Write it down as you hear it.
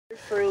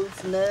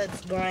fruits,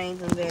 nuts,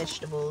 grains, and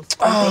vegetables.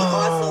 They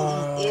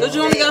also eat Because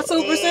you only got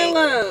 2%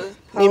 left.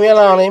 Leave me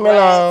alone, leave me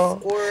alone.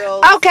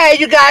 Squirrels. Okay,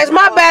 you guys,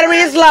 my battery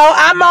is low.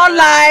 I'm on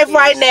live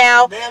right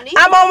now.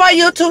 I'm on my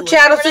YouTube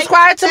channel.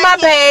 Subscribe to my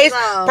page,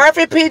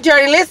 Perfect P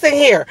Journey. Listen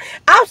here.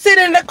 I'm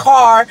sitting in the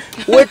car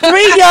with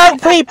 3 young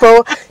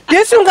people.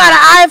 This one got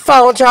an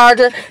iPhone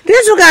charger.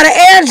 This one got an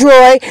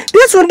Android.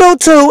 This one do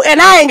too,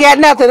 and I ain't got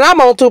nothing. I'm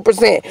on 2%.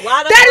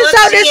 That is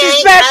so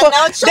disrespectful.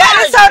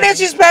 That is so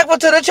disrespectful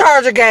to the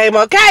charger game,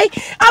 okay?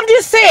 I'm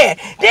just saying.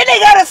 Then they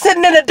got us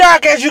sitting in the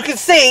dark, as you can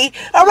see,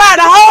 around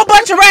a whole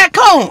bunch of raccoons.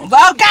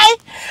 Okay,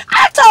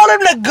 I told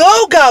him to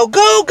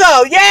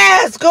Google,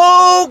 yes,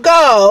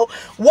 Google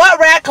what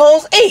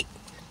raccoons eat.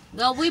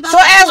 No, so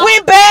as we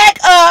back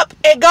up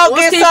and go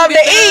get something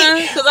to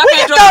eat, because I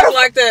can't drive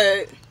like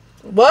that.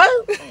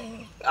 What?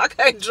 I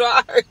can't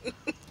drive.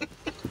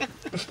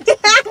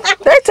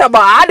 They talk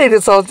about I need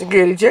a social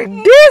security check.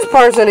 This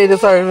person need a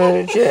social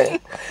security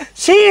check.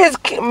 She is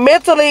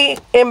mentally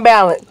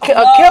imbalanced,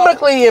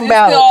 chemically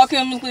imbalanced. It's all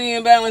chemically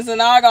imbalanced,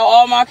 and I got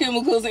all my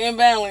chemicals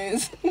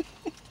imbalanced.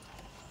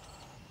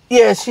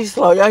 Yeah, she's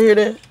slow. Y'all hear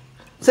that?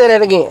 Say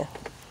that again.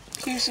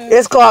 Keisha.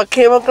 It's called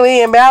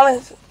chemically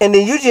imbalanced. And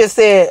then you just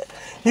said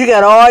you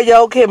got all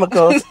your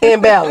chemicals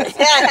imbalanced.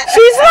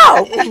 She's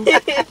slow.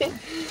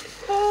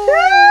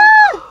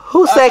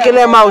 Who second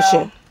that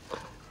motion?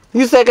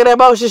 You second that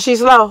motion, she's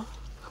slow?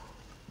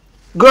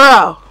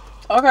 Girl.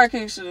 Okay,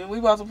 Keisha. We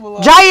about to pull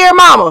off. Jair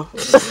mama.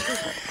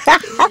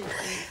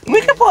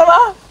 We can pull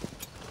off.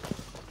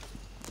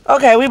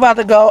 Okay, we about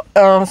to go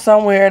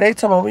somewhere. They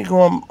told me we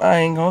going. I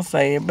ain't gonna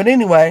say it, but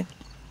anyway,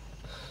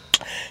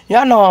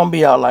 y'all know I don't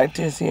be out like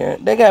this here.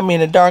 They got me in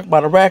the dark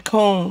by the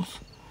raccoons.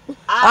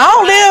 I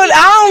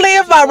don't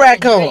live by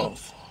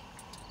raccoons.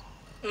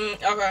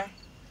 Okay.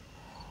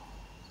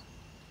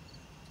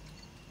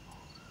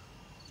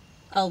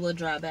 Oh, we'll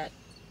drive back.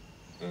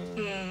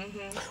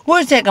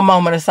 We'll take a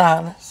moment of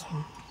silence.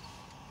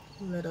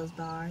 Let us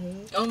bow our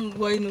heads. I'm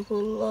waiting to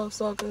pull off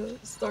so I can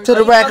start. To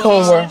the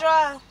raccoon world.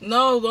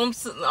 No,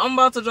 I'm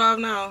about to drive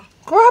now.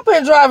 Girl, I've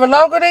been driving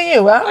longer than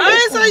you. I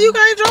ain't say you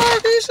can't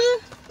drive, Keisha.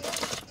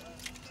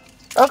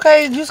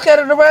 Okay, you scared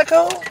of the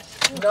raccoon?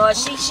 No,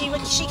 she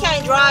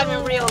can't drive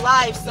in real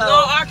life, so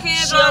no, I can't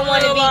she drive don't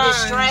want to in be real life.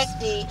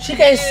 distracted. She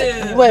can't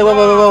see. Wait.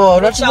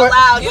 Don't you worry.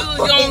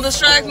 You don't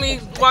distract me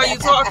while you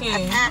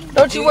talking.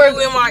 Don't you worry.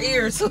 You in my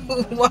ear too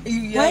while you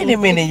yelling. Wait a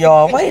minute,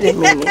 y'all. Wait a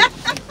minute.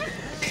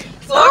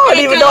 So I don't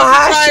even know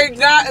how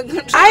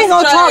I ain't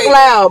gonna talk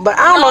loud, but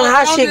I don't know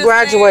how she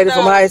graduated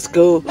from high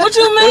school. What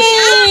you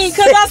mean?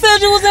 Because I said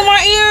you was in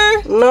my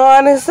ear? No,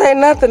 I didn't say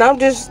nothing.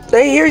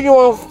 They hear you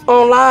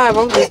on live.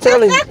 I'm just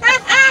telling you.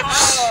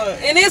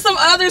 And there's some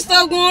other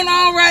stuff going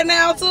on right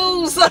now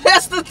too, so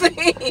that's the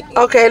thing.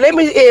 Okay, let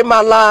me end my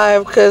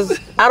live because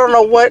I don't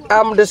know what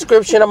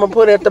description I'm gonna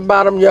put at the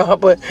bottom, y'all,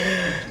 but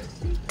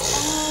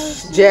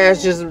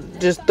Jazz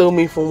just threw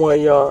me for one,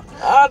 y'all.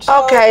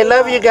 Okay,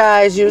 love you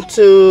guys,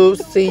 YouTube.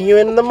 See you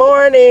in the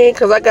morning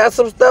because I got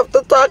some stuff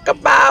to talk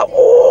about.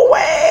 Oh,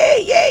 wait.